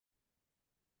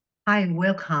Hi,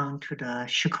 welcome to the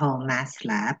Chicago Math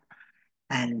Lab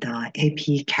and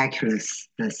AP Calculus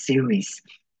series.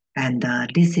 And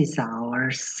this is our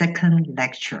second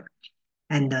lecture.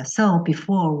 And so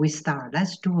before we start,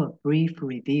 let's do a brief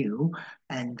review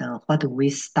and what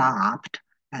we stopped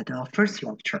at our first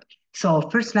lecture. So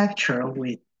first lecture,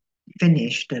 we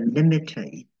finished the limit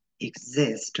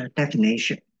exist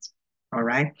definition. All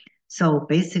right. So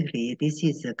basically, this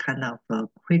is a kind of a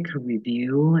quick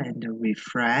review and a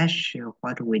refresh of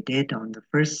what we did on the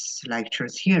first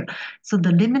lectures here. So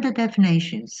the limit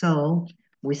definition. So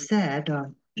we said,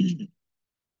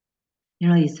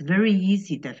 it's very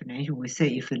easy definition. We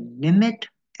say if a limit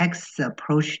x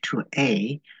approach to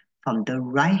a from the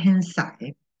right-hand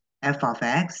side, f of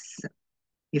x,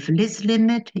 if this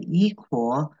limit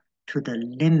equal to the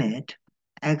limit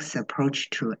x approach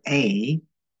to a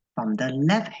from the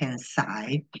left-hand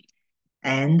side,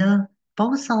 and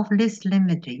both of this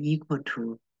limit equal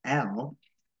to L,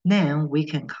 then we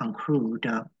can conclude,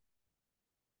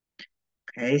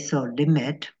 okay, so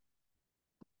limit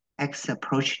x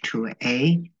approach to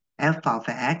a, f of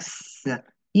x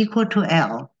equal to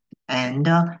L, and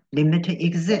limit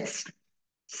exists.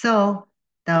 So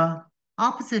the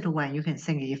opposite one, you can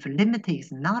think if limit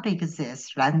is not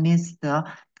exist, that means the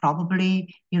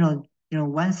probably,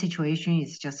 one situation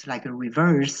is just like a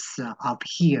reverse of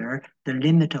here. The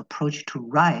limit approach to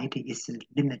right is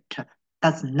limit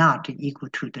does not equal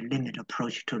to the limit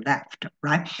approach to left,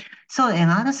 right? So in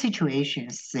other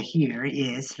situations here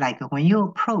is like when you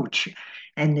approach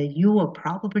and you will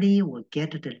probably will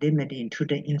get the limit into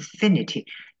the infinity.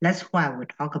 That's why we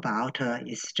talk about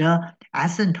is the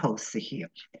asymptotes here.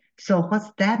 So what's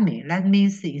that mean? That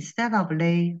means instead of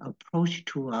they approach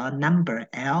to a number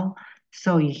L,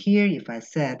 so here if I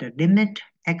said limit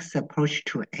x approach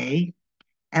to a,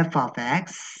 f of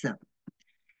x,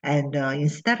 and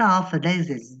instead of this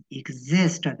is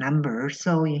exist a number,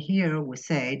 so in here we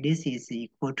say this is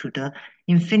equal to the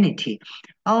infinity.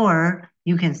 Or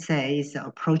you can say it's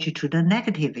approach to the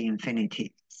negative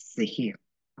infinity here.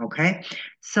 Okay,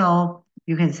 so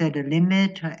you can say the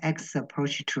limit x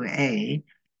approach to a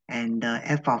and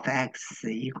f of x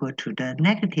equal to the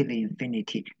negative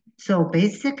infinity. So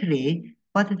basically,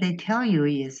 what they tell you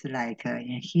is like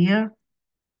in here,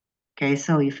 okay,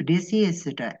 so if this is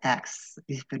the x,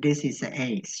 if this is the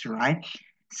a, right?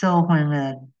 So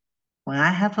when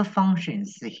I have a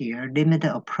functions here, limit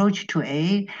the approach to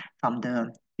a from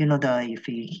the, if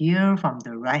you here from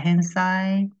the right hand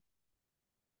side,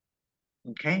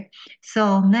 okay?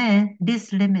 So then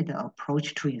this limit the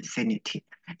approach to infinity.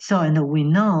 So, and we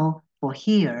know for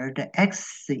here, the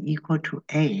x equal to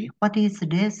a, what is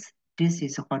this? This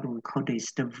is what we call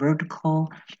this the vertical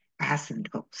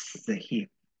asymptotes here.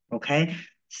 Okay,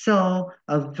 so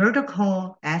a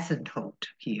vertical asymptote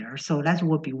here. So that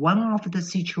will be one of the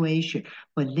situation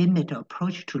where limit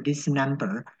approach to this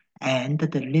number and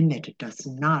the limit does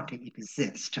not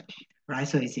exist, right?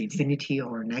 So it's infinity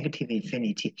or negative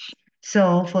infinity.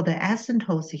 So for the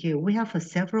asymptotes here, we have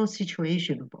several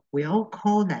situations. We all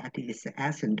call that is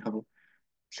asymptote.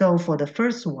 So for the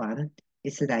first one,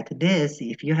 it's like this.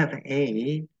 If you have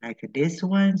A, like this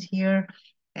one here,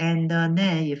 and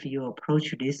then if you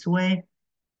approach this way,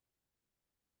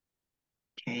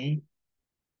 okay,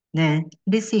 then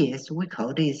this is, we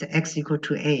call this x equal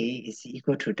to A is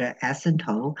equal to the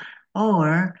asymptote,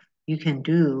 or you can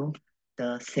do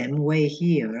the same way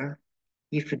here.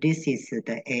 If this is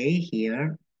the A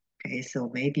here, okay,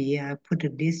 so maybe I put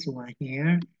this one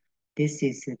here. This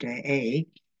is the A,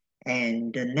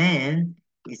 and then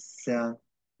it's,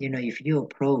 if you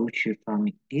approach from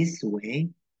this way,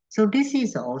 so this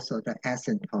is also the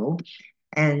asymptote.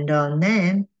 And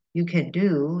then you can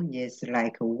do is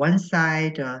like one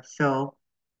side, so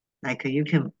like you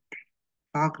can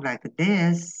talk like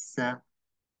this.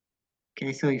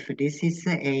 Okay, so if this is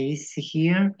the ace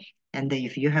here, and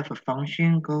if you have a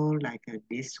function go like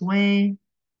this way,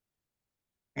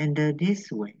 and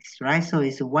this way, right? So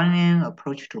it's one end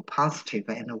approach to positive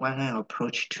and one end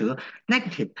approach to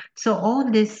negative. So all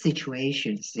these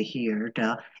situations here,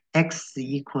 the x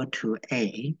equal to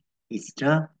a is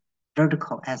the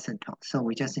vertical asymptote. So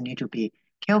we just need to be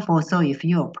careful. So if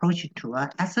you approach to an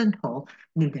asymptote,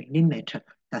 then the limit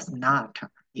does not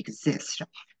exist.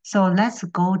 So let's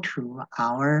go to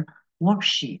our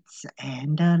worksheets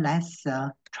and let's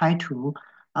try to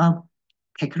uh,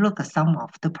 take a look at some of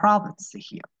the problems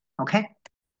here. Okay.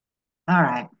 All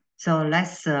right. So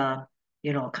let's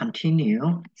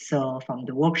continue. So from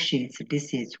the worksheets,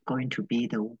 this is going to be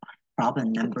the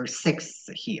problem number 6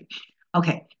 here.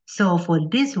 Okay. So for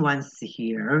these ones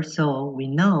here, so we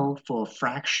know for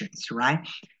fractions, right?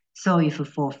 So if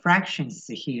for fractions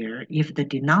here, if the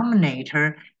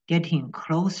denominator getting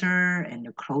closer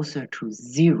and closer to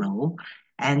 0,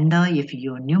 and if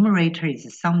your numerator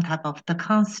is some type of the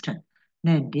constant,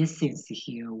 then this things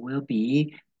here will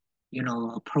be,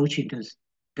 approaching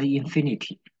the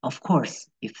infinity. Of course,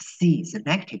 if C is a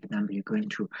negative number, you're going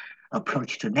to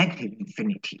approach to negative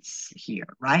infinities here,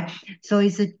 right?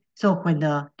 So when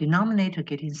the denominator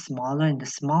getting smaller and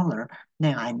smaller,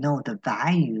 then I know the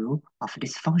value of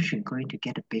this function going to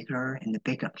get bigger and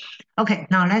bigger. Okay,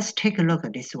 now let's take a look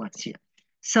at this one here.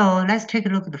 So let's take a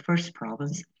look at the first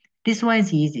problems. This one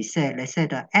is easy. Let's say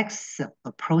the x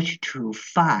approach to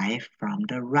 5 from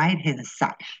the right-hand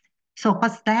side. So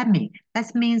what's that mean?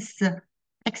 That means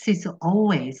x is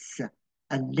always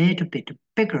a little bit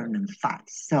bigger than 5.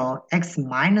 So x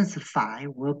minus 5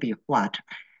 will be what?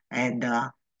 And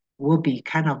will be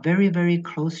kind of very, very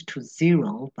close to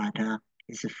 0, but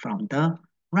it's from the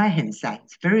right-hand side.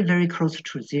 It's very, very close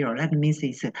to 0. That means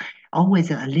it's always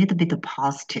a little bit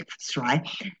positive, right?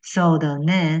 So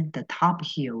then the top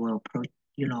here will approach,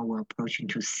 will approaching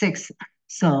to 6.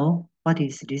 So what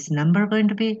is this number going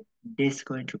to be? This is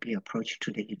going to be approached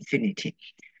to the infinity.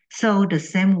 So the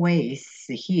same way is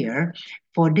here,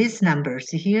 for these numbers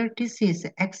here, this is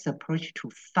x approach to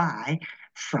 5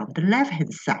 from the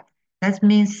left-hand side. That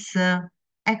means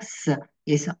x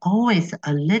is always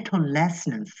a little less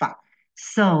than 5.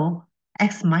 So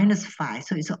x minus 5,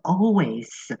 so it's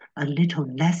always a little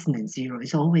less than 0.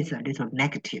 It's always a little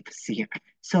negative here.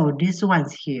 So these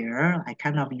ones here, I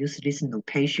kind of use this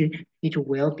notation. It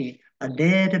will be a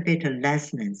little bit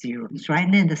less than 0, right?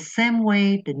 And then the same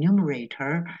way, the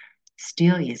numerator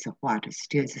still is what?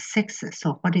 Still is 6.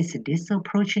 So what is this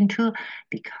approaching to?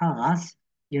 Because,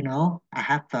 I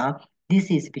have this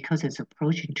is because it's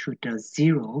approaching to the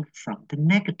 0 from the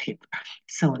negative.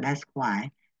 So that's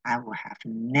why I will have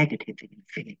negative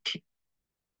infinity.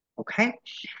 Okay?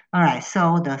 All right,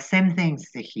 so the same things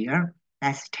here.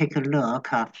 Let's take a look.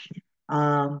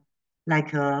 Um,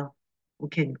 like we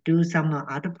can do some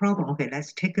other problem. Okay,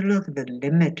 let's take a look at the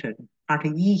limited part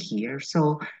E here.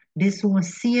 So this one,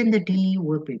 C and the D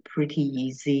will be pretty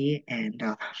easy. And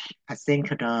I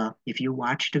think if you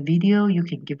watch the video, you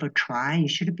can give a try. You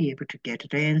should be able to get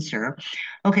the answer.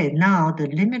 Okay, now the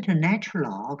limit of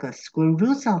natural log square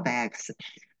roots of x.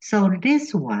 So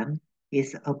this one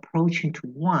is approaching to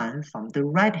 1 from the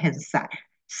right-hand side.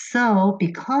 So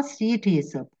because it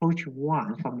is approach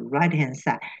 1 from the right-hand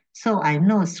side, so I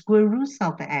know square roots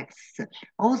of x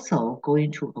also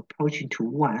going to approach to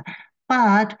 1,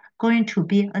 but going to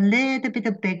be a little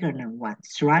bit bigger than 1,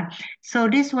 right? So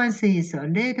this one is a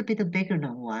little bit bigger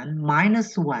than 1,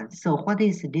 minus 1. So what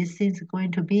is this thing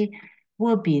going to be?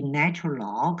 Will be natural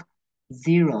log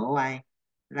 0. I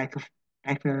like,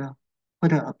 like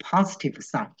put a positive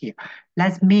sign here.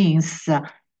 That means,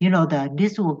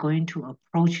 this will going to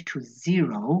approach to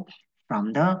 0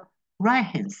 from the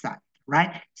right-hand side,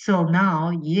 right? So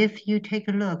now if you take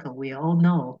a look, we all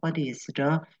know what is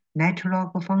the natural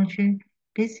log function.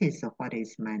 This is what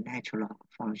is my natural log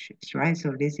functions, right?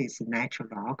 So this is natural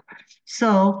log.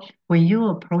 So when you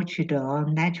approach the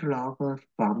natural log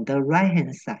from the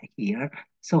right-hand side here,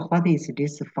 so what is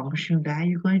this function that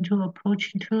you're going to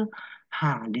approach to?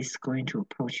 This is going to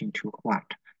approach into what?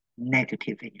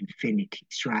 Negative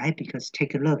infinities, right? Because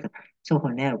take a look. So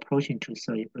when they're approaching to,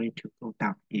 so you're going to go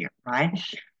down here, right?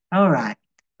 All right.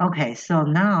 Okay, so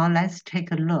now let's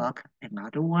take a look at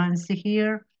another ones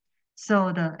here.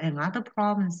 So the another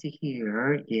problems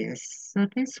here is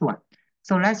this one.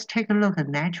 So let's take a look at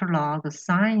natural log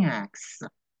sine x.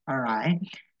 All right.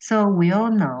 So we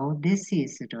all know this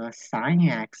is the sine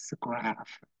x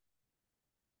graph.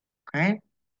 Okay.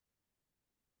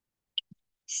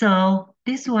 So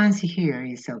this one here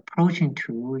is approaching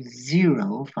to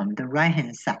 0 from the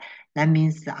right-hand side. That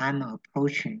means that I'm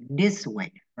approaching this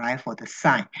way, right, for the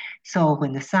sine. So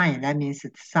when the sine, that means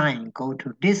the sine go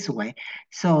to this way.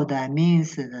 So that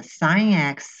means the sine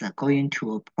x going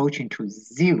to approaching to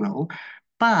 0,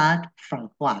 but from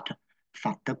what?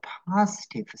 From the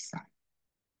positive side,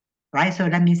 right? So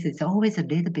that means it's always a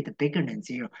little bit bigger than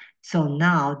 0. So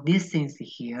now this things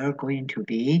here going to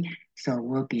be, so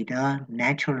will be the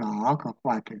natural log of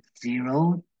what?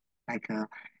 0, like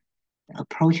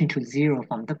approaching to 0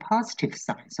 from the positive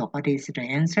side. So what is the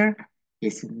answer?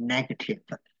 It's negative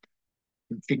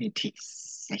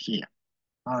infinities here.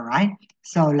 All right.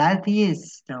 So that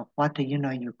is the what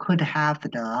you could have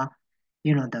the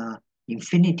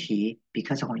infinity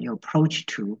because when you approach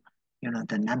to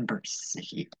the numbers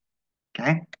here.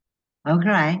 Okay.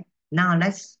 Okay, now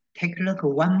let's take a look at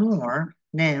one more.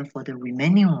 Then for the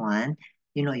remaining one,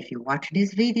 if you watch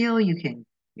this video, you can,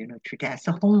 treat it as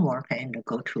a homework and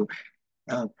go to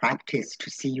practice to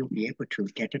see you'll be able to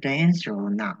get the answer or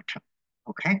not.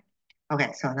 Okay?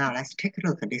 Okay, so now let's take a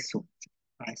look at this one.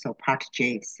 Right, so part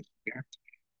J is here.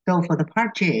 So for the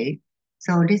part J,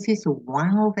 so this is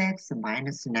 1 over x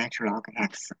minus natural log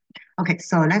x. Okay,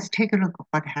 so let's take a look at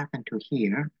what happened to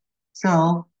here.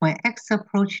 So when x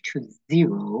approach to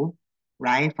 0,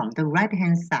 right, from the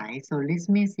right-hand side, so this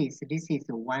means this is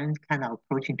one kind of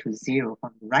approaching to 0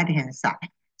 from the right-hand side.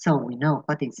 So we know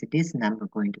what is this number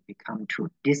going to become to?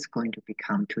 This going to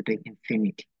become to the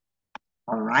infinity.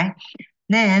 All right,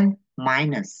 then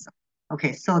minus.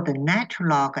 Okay, so the natural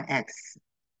log x,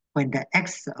 when the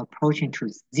x approaching to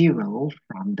 0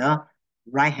 from the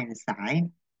right hand side,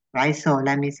 right? So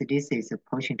that means this is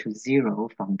approaching to 0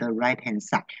 from the right hand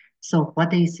side. So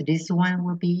what is this one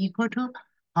will be equal to?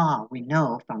 We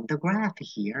know from the graph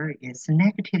here is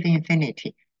negative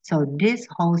infinity. So this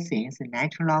whole thing is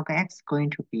natural log x going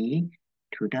to be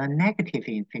to the negative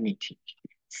infinity.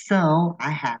 So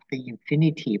I have the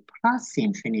infinity plus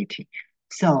infinity.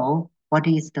 So what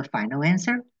is the final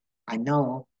answer? I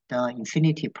know the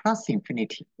infinity plus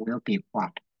infinity will be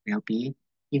what? Will be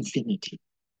infinity.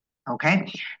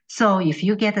 Okay, so if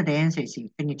you get the answer is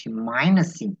infinity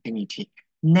minus infinity,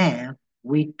 then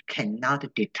we cannot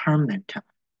determine,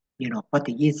 what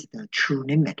is the true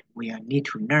limit. We need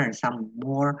to learn some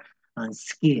more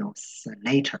skills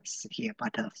later here.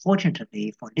 But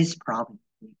fortunately for this problem,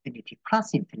 infinity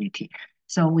plus infinity,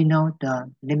 so we know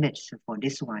the limits for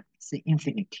this one is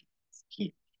infinity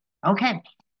here. Okay,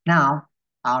 now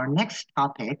our next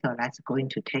topic, let's going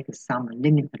to take some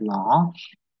limit law.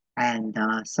 And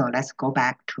so let's go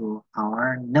back to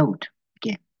our note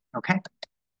again, okay?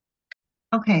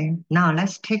 Okay, now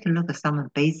let's take a look at some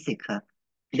basic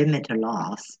limit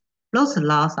laws. Those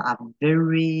laws are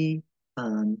very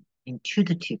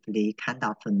intuitively kind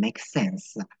of make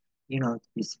sense.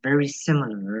 It's very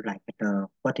similar like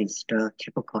what is the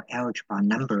typical algebra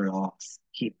number laws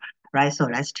here, right? So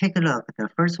let's take a look. The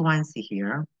first one's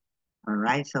here. All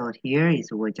right, so here is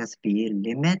will just be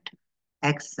limit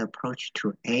x approach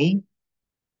to a.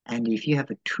 And if you have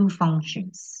two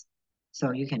functions,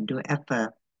 so you can do f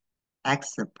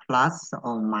x plus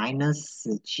or minus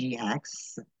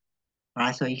gx,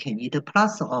 right? So you can either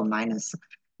plus or minus.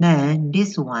 Then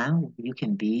this one, you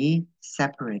can be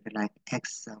separated like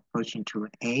x approaching to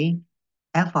a,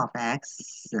 f of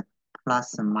x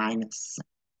plus or minus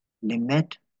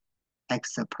limit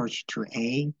x approach to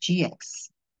a gx.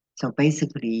 So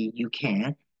basically you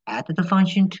can add the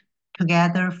function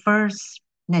together first,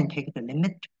 then take the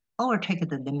limit, or take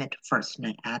the limit first,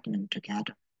 then add them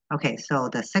together. Okay, so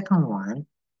the second one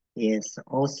is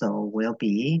also will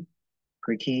be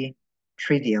pretty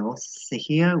trivial. So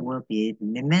here will be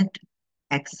limit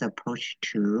x approach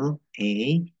to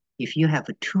a. If you have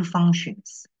two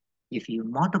functions, if you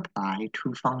multiply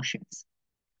two functions,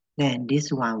 then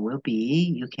this one will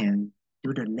be, you can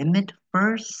do the limit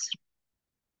first,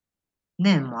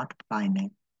 then multiply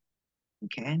them,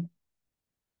 okay?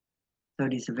 So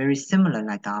it is very similar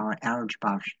like our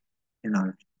algebra,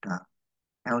 the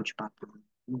algebra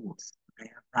rules,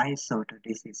 right? So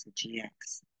this is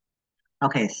gx.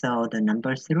 Okay, so the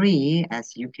number 3,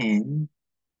 as you can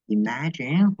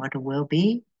imagine, what will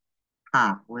be?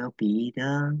 Will be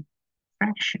the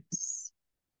fractions,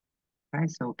 right?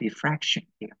 So it'll be fraction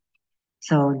here.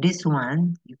 So this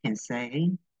one, you can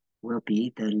say, will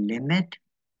be the limit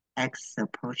x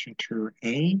approaching to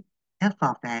a, f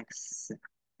of x,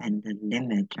 and the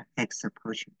limit x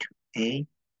approaching to a,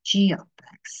 g of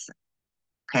x.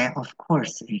 Okay, of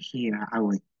course in here,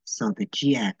 so the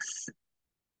gx.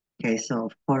 Okay, so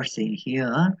of course in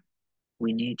here,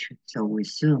 we need to, so we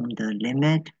assume the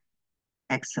limit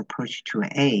x approach to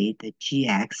a, the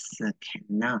gx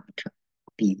cannot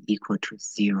be equal to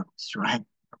 0, right?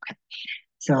 Okay,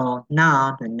 so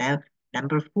now the next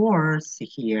number 4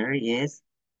 here is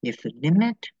if the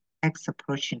limit x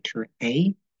approaching to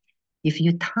a, if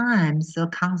you times a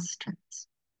constant,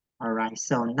 all right,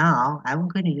 so now I'm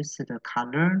going to use the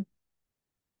color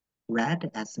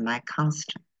red as my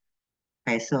constant.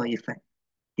 Okay, so if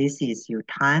this is your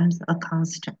times a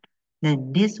constant,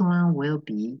 then this one will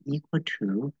be equal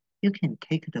to, you can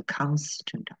take the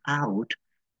constant out,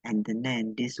 and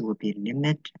then this will be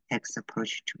limit x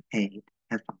approach to a,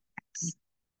 f of x.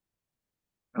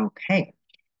 Okay,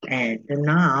 and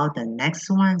now the next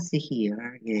one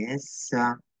here is,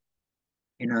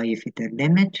 if the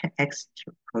limit x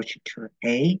approach to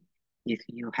a, if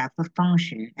you have a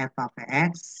function f of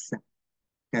x,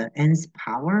 the nth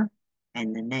power,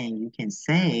 and then you can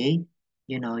say,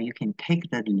 you can take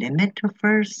the limit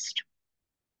first,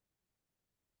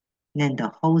 then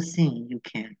the whole thing you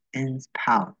can nth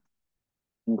power.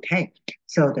 Okay,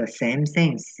 so the same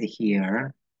things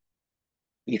here.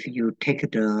 If you take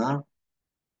the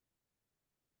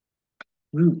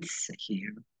roots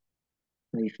here,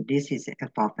 so if this is f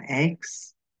of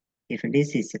x, if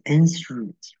this is nth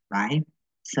root, right?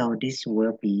 So this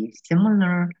will be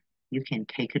similar. You can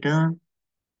take the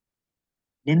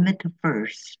limit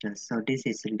first. So this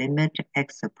is limit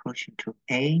x approaching to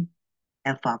a,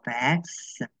 f of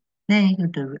x, then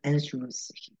the nth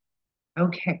roots here.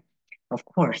 Okay, of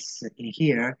course, in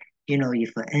here,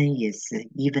 if n is an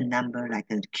even number like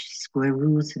a square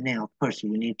root, then of course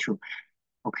you need to,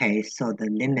 okay, so the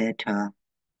limit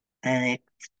x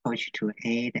approach to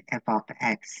a, the f of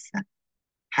x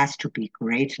has to be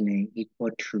greatly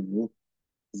equal to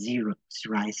zeros,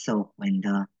 right? So when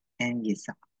the n is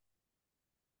an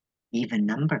even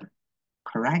number,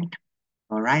 correct?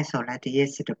 All right, so that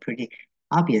is the pretty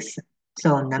obvious.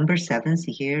 So number 7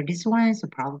 here, this one is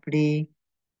probably,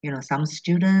 some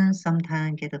students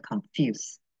sometimes get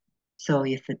confused. So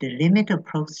if the limit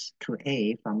approaches to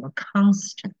a from a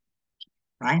constant,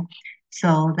 right?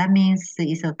 So that means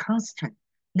it's a constant.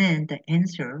 Then the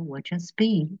answer will just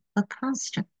be a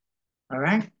constant. All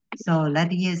right. So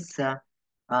that is,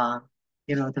 uh,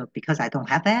 because I don't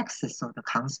have x, so the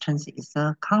constant is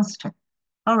a constant.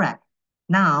 All right.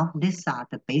 Now, these are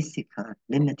the basic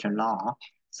limit law.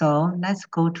 So let's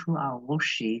go to our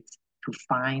worksheets to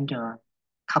find a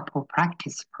couple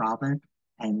practice problem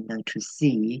and to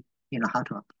see, how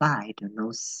to apply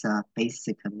those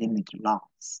basic limit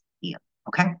laws here.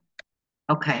 Okay.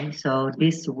 Okay, so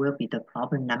this will be the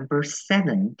problem number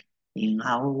 7 in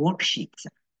our worksheets.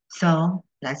 So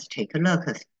let's take a look.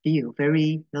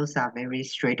 Those are very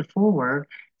straightforward.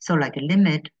 So like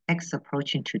limit x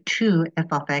approaching to 2, f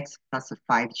of x plus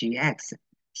 5gx.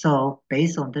 So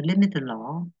based on the limit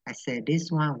law, I said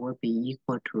this one will be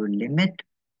equal to limit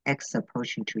x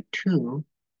approaching to 2,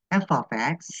 f of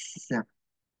x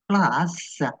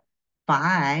plus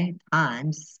 5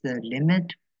 times the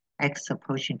limit x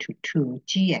approaching to 2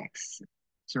 gx.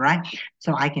 So, right?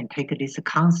 So I can take this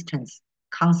constant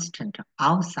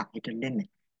outside the limit.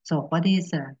 So what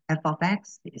is f of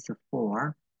x? Is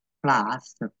 4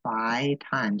 plus 5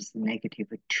 times negative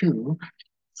 2.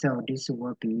 So this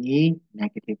will be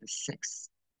negative 6.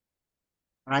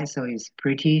 Right, so it's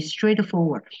pretty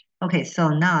straightforward. Okay, so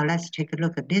now let's take a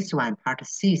look at this one, part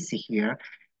C here.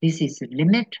 This is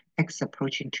limit x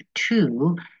approaching to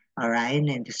 2, all right,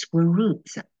 and the square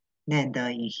roots. Then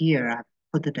in here, I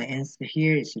put the answer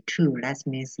here is 2. That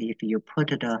means if you put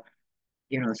the,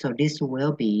 so this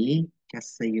will be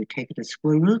just you take the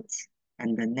square roots,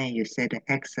 and then you set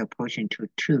x approaching to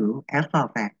 2, f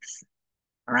of x.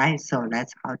 All right, so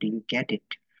that's how do you get it.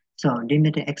 So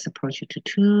limit x approaching to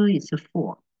 2 is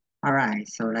 4. All right,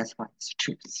 so that's why it's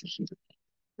 2 here.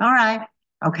 All right,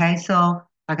 okay, so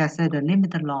like I said, the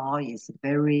limit law is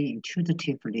very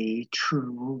intuitively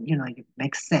true. It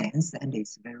makes sense and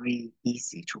it's very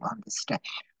easy to understand.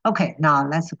 Okay, now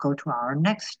let's go to our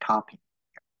next topic.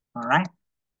 All right.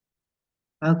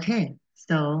 Okay,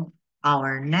 so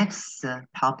our next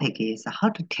topic is how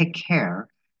to take care,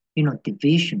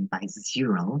 division by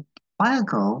 0. While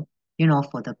ago,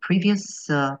 for the previous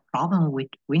problem,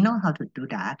 we know how to do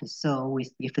that. So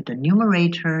if the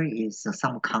numerator is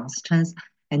some constants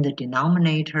and the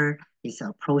denominator is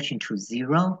approaching to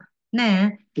 0,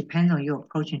 then depending on you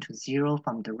approaching to 0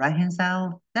 from the right-hand side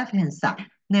or left-hand side.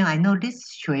 Now I know this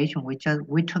situation, we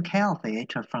took care of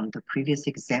it from the previous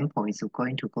example, is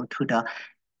going to go to the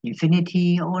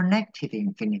infinity or negative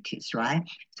infinities, right?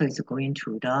 So it's going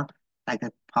to the,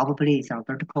 probably it's a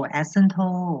vertical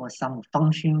asymptote or some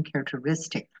function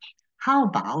characteristic. How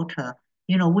about,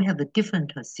 we have a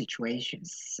different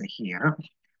situations here.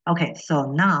 Okay,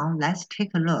 so now let's take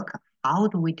a look. How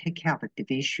do we take care of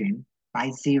division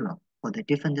by 0 for the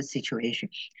different situation?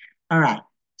 All right,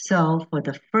 so for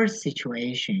the first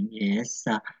situation is,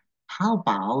 how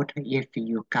about if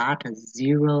you got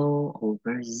 0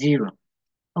 over 0?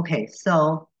 Okay,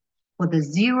 so for the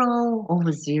 0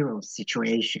 over 0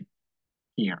 situation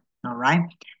here, all right?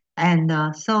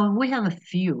 And so we have a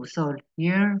few. So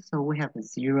here, so we have a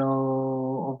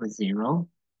 0 over 0.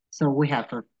 So we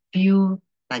have a few,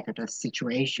 like the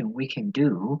situation we can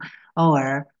do.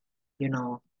 Or,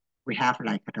 we have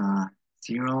like the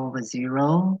 0 over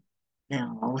 0.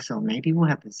 And also maybe we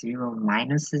have a 0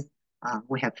 minuses.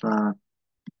 We have,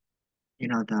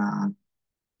 the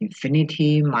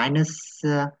infinity minus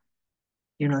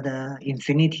the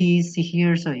infinities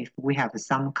here. So if we have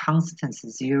some constants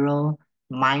 0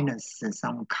 minus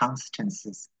some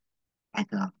constants like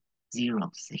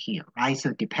zeros here, right? So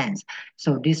it depends.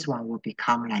 So this one will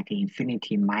become like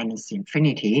infinity minus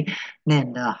infinity.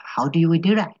 Then how do we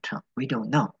do that? We don't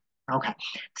know. Okay,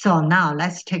 so now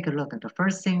let's take a look at the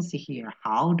first things here.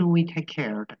 How do we take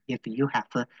care of if you have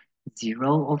a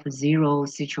 0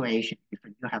 situation, if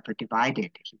you have a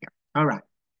divided here? All right,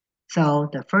 so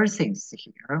the first things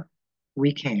here,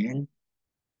 we can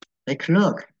take a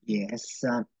look. Yes,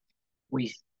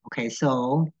 we, okay,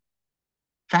 so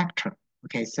factor.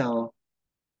 Okay, so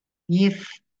if,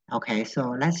 okay,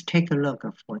 so let's take a look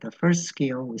for the first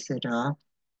skill. We said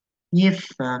if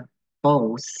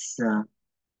both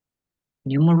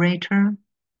numerator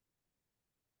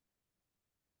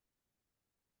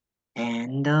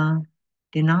and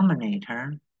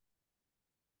denominator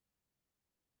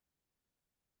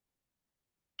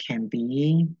can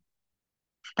be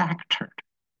factored.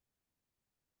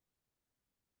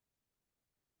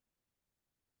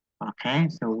 Okay,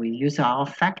 so we use our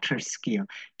factor skill,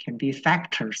 can be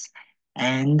factors,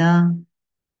 and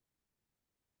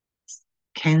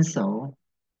cancel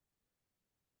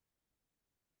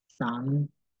some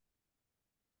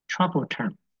trouble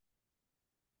term.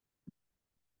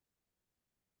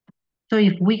 So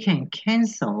if we can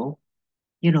cancel,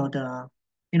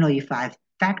 if I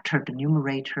factor the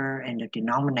numerator and the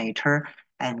denominator,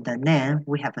 and then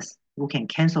we can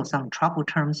cancel some trouble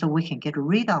terms, so we can get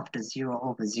rid of the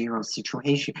 0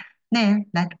 situation. Then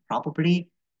that probably,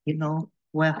 will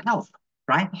help,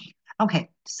 right? Okay,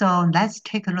 so let's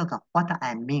take a look at what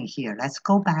I mean here. Let's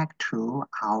go back to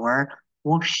our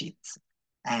worksheets,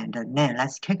 and then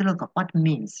let's take a look at what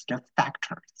means the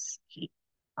factors here.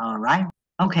 All right.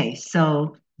 Okay,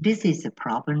 so this is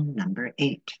problem number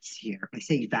 8 here. We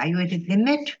say evaluated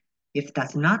limit. If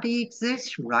does not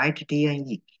exist, write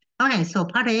DNE. Okay, so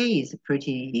part A is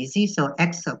pretty easy. So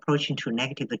x approaching to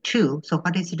 -2. So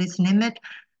what is this limit?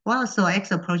 Well, so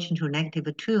x approaching to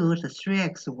 -2, the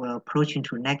 3x will approaching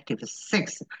to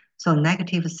 -6. So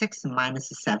 -6 minus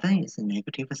 7 is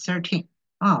 -13.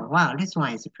 Oh, wow, this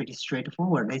one is pretty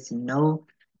straightforward. There's no,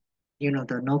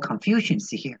 no confusions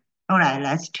here. All right,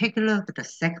 let's take a look at the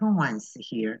second ones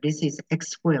here. This is x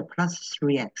squared plus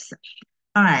 3x.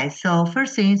 All right, so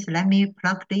first things, let me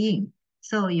plug it in.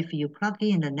 So if you plug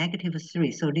in the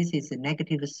 -3, so this is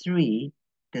 -3,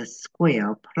 the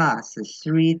square plus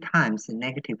 3 times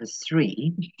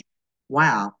 -3.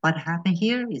 Wow, what happened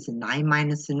here is 9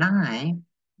 minus 9.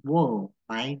 Whoa,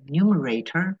 my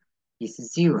numerator is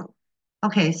 0.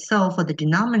 Okay, so for the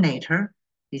denominator,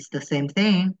 it's the same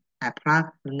thing. I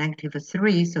plug the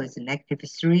 -3, so it's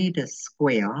 -3 the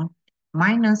square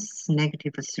minus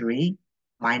 -3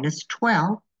 minus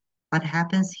 12. What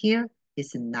happens here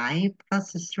is 9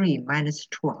 plus 3 minus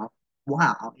 12.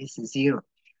 Wow, it's 0.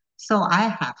 So I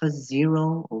have a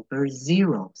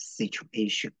 0/0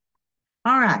 situation.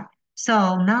 All right,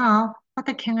 so now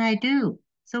what can I do?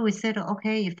 So we said,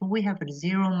 okay, if we have a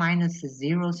 0 minus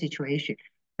 0 situation,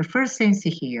 the first things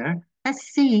here, let's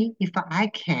see if I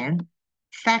can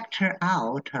factor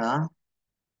out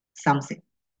something.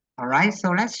 All right,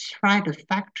 so let's try the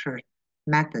factor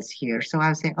methods here. So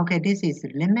I'll say, okay, this is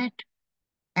limit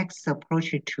x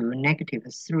approaching to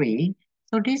 -3.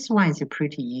 So this one is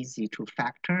pretty easy to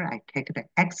factor. I take the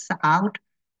x out.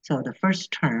 So the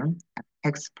first term,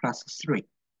 x plus 3.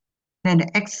 Then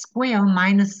the x squared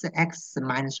minus x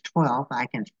minus 12, I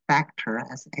can factor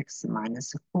as x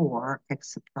minus 4,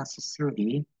 x plus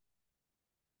 3,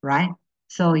 right?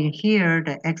 So in here,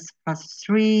 the x plus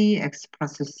 3, x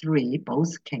plus 3,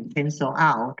 both can cancel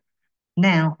out.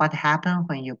 Then what happens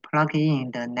when you plug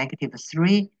in the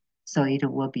 -3? So it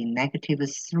will be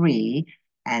 -3,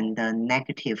 and the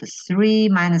 -3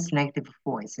 minus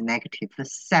 -4 is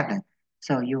 -7.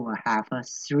 So you will have a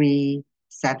 3,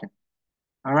 7.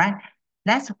 All right,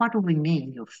 that's what we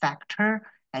mean. You factor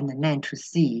and then to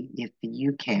see if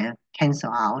you can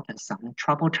cancel out some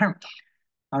trouble term.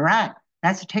 All right,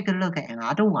 let's take a look at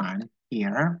another one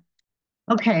here.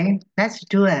 Okay, let's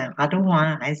do another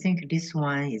one. I think this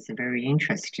one is a very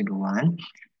interesting one.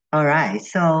 All right,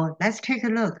 so let's take a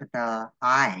look at the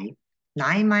I.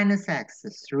 9 minus x,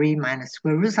 3 minus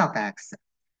square root of x.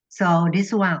 So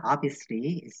this one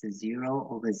obviously is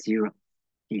 0/0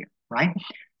 here, right?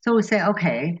 So we say,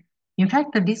 okay, in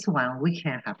fact, this one, we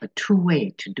can have a two-way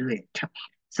to do it.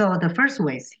 So the first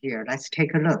way is here. Let's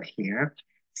take a look here.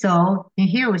 So in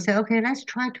here, we say, okay, let's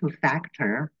try to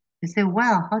factor. You say,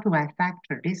 well, how do I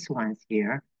factor this one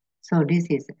here? So this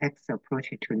is x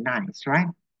approaching to 9, right?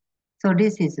 So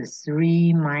this is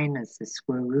 3 minus the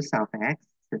square root of x.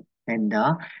 And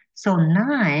so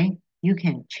 9, you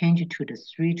can change it to the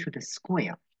 3 to the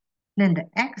square. Then the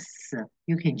x,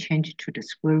 you can change to the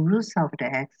square root of the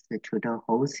x to the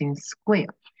whole thing square.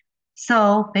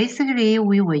 So basically,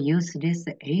 we will use this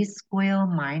a square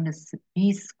minus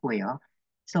b square.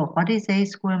 So what is a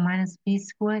square minus b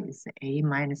square? It's a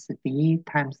minus b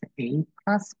times a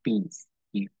plus b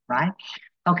here, right?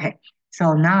 Okay,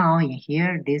 so now in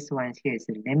here, this one here is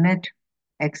the limit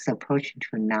x approaching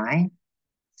to 9.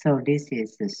 So this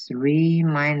is 3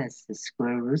 minus the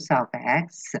square root of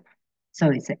x. So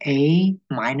it's a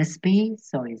minus b.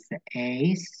 So it's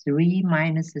a 3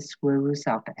 minus the square root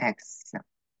of x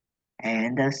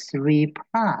and 3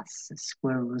 plus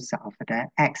square root of the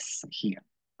x here.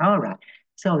 All right.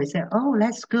 So we say, oh,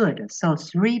 that's good. So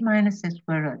 3 minus the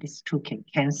square root, these two can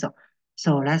cancel.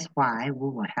 So that's why we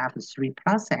will have 3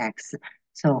 plus x.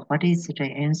 So what is the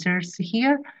answers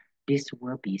here? This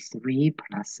will be 3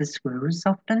 plus the square root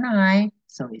of the 9.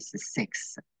 So it's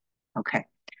 6. Okay.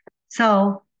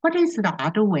 So what is the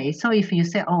other way? So if you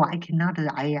say, oh, I cannot,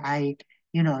 that I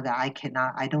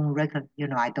cannot, I don't reckon,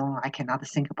 I cannot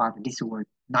think about this word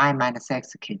 9 minus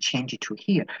x can change it to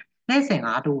here. There's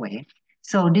another way.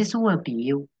 So this will be,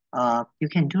 you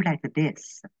can do like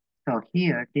this. So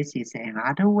here, this is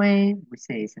another way. We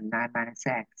say it's 9 minus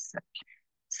x.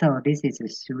 So this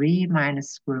is 3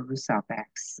 minus square root of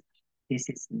x. This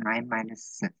is 9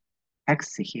 minus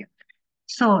x here.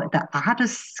 So the other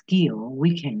skill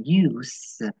we can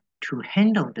use to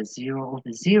handle the 0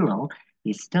 over 0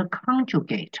 is the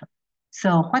conjugate.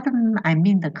 So what I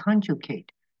mean the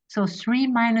conjugate? So 3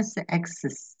 minus x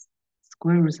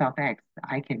square root of x,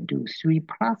 I can do 3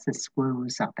 plus the square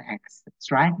root of x,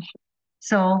 that's right?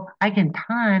 So I can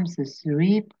times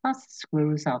 3 plus square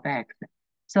root of x.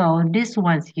 So this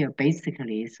one's here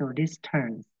basically, so this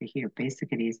term here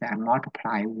basically is I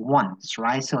multiply once,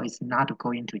 right? So it's not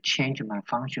going to change my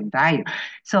function value.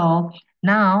 So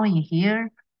now in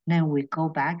here, then we go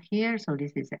back here. So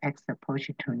this is x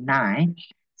approaching to 9.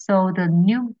 So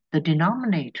the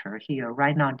denominator here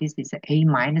right now, this is a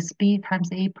minus b times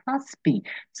a plus b.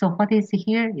 So what is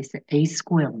here is a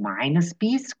squared minus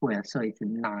b squared. So it's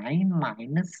 9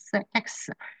 minus x.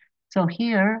 So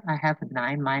here I have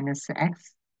 9 minus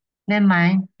x. Then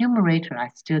my numerator I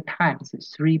still times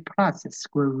 3 plus the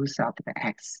square root of the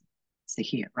x. See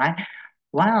here, right?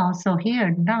 Wow, so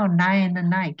here now 9 and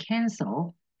 9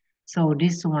 cancel. So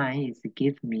this one is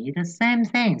give me the same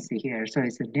things here. So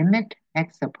it's a limit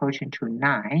x approaching to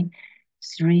 9,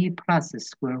 3 plus the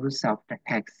square root of the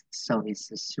x. So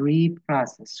it's 3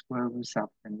 plus the square root of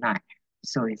the 9.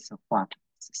 So it's what?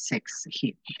 It's 6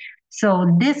 here.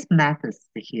 So this method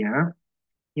here,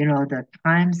 the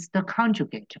times the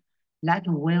conjugate, that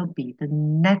will be the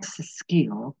next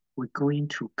skill we're going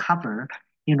to cover,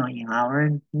 in our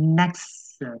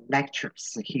next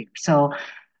lectures here. So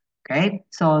okay,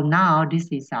 so now this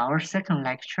is our second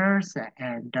lectures,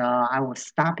 and I will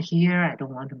stop here. I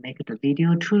don't want to make the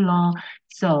video too long.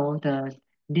 So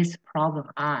this problem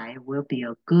I will be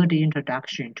a good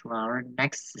introduction to our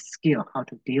next skill, how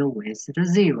to deal with the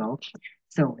 0.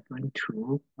 So we're going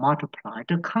to multiply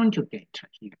the conjugate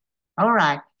here. All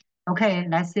right, okay,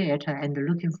 that's it. And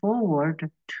looking forward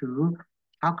to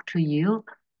talk to you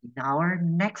in our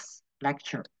next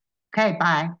lecture. Okay,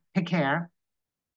 bye. Take care.